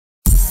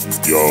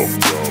Yo,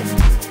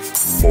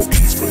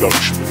 Mo-Keys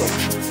production.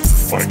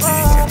 Mikey.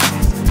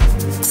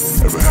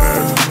 Ever had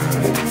a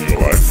moment in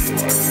your life? You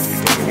don't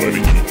know what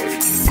it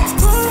is.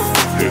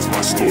 Here's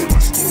my story.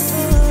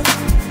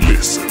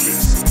 Listen.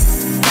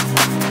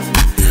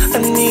 I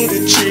need a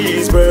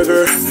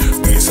cheeseburger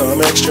with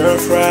some extra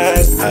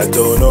fries. I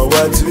don't know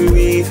what to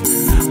eat,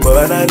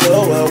 but I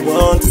know I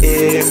want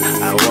it.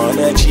 I want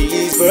a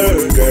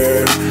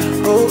cheeseburger.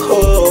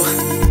 Oh,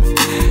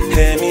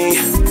 hear me.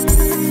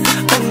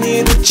 I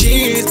need a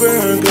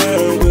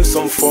cheeseburger with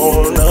some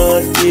 4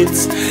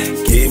 nuggets.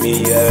 Give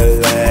me a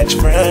large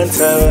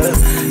Fanta.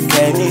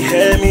 Can you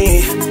hear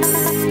me?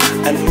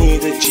 I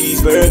need a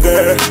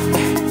cheeseburger.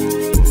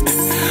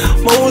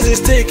 Moses,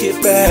 take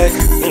it back.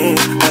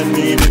 I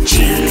need a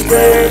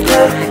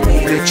cheeseburger.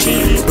 Need a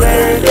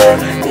cheeseburger.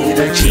 Need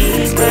a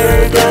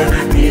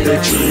cheeseburger. Need a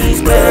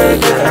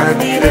cheeseburger. I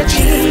need a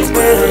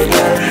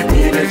cheeseburger.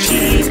 Need a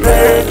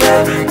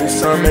cheeseburger with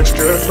some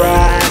extra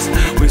fries.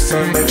 With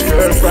some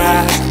extra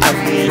fries. I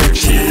need a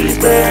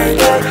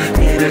cheeseburger.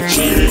 Need a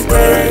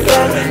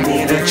cheeseburger.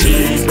 Need a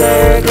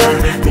cheeseburger.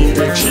 Need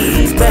a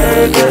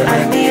cheeseburger.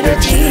 I need a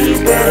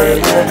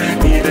cheeseburger.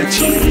 Need a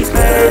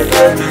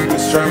cheeseburger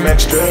with some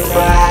extra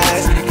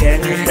fries.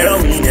 Can you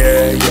help me?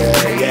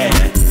 Yeah.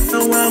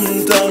 Now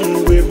I'm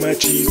done with my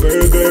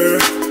cheeseburger.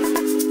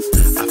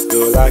 I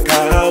feel like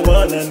I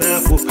want an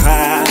apple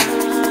pie,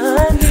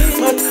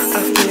 but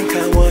I think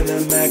I want a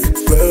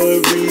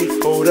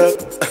McFlurry. Hold up,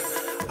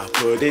 I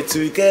put it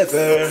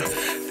together.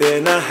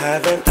 Then I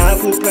have an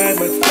apple pie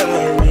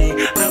McFlurry.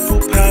 Apple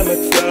pie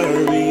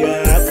McFlurry.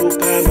 Apple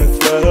pie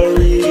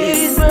McFlurry.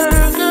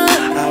 Cheeseburger.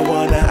 I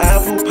want an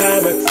apple pie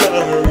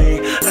McFlurry.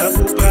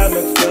 Apple pie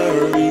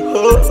McFlurry.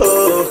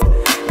 Oh.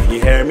 Can you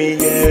hear me?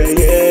 Yeah.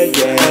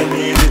 I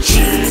need a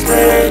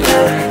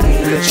cheeseburger.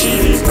 Need a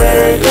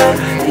cheeseburger.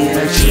 Need a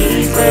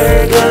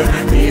cheeseburger.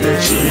 Need a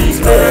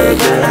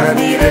cheeseburger. I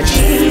need a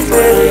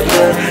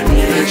cheeseburger.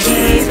 Need a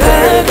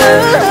cheeseburger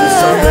with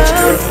some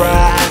extra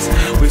fries.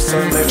 With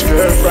some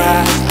extra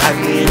fries. I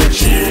need a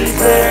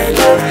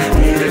cheeseburger.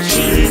 Need a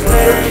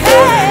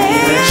cheeseburger.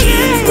 Need a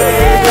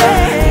cheeseburger.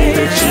 Need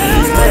a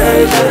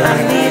cheeseburger. I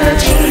need a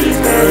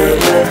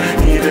cheeseburger.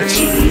 Need a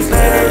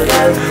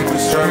cheeseburger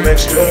with some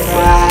extra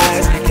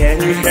fries. Can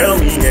you help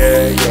me?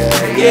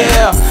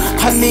 Yeah,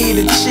 I need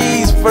a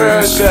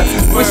cheeseburger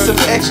with some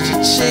extra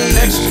cheese.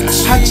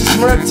 I just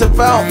murked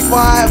about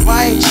 5,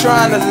 I ain't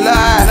trying to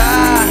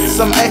lie.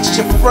 Some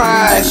extra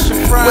fries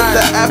with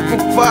the apple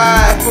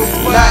pie.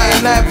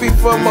 Nothing happy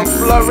for my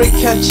flurry,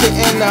 catch it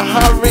in a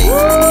hurry.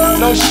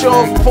 No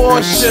short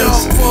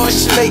portions,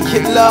 just make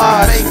it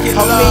large.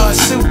 I mean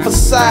super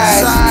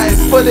size,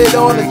 put it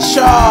on the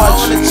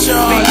charge. These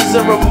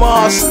are a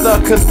monster,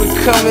 cause we're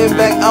coming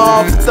back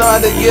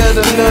after to get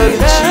another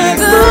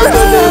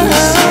cheeseburger. Let me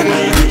see.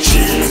 Need a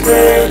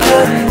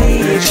cheeseburger.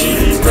 Need a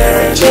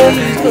cheeseburger.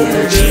 Need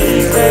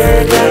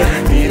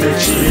a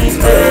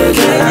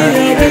cheeseburger. I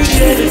need a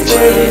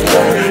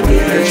cheeseburger.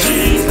 Need a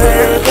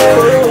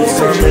cheeseburger with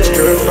some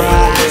extra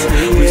fries.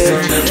 With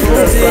some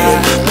extra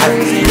fries. I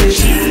need a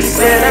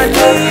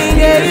cheeseburger.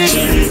 Need a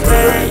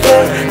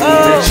cheeseburger.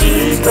 Need a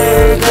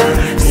cheeseburger.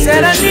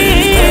 Said I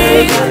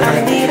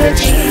need a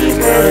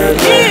cheeseburger.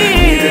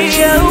 Need a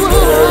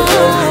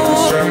cheeseburger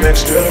with some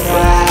extra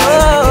fries.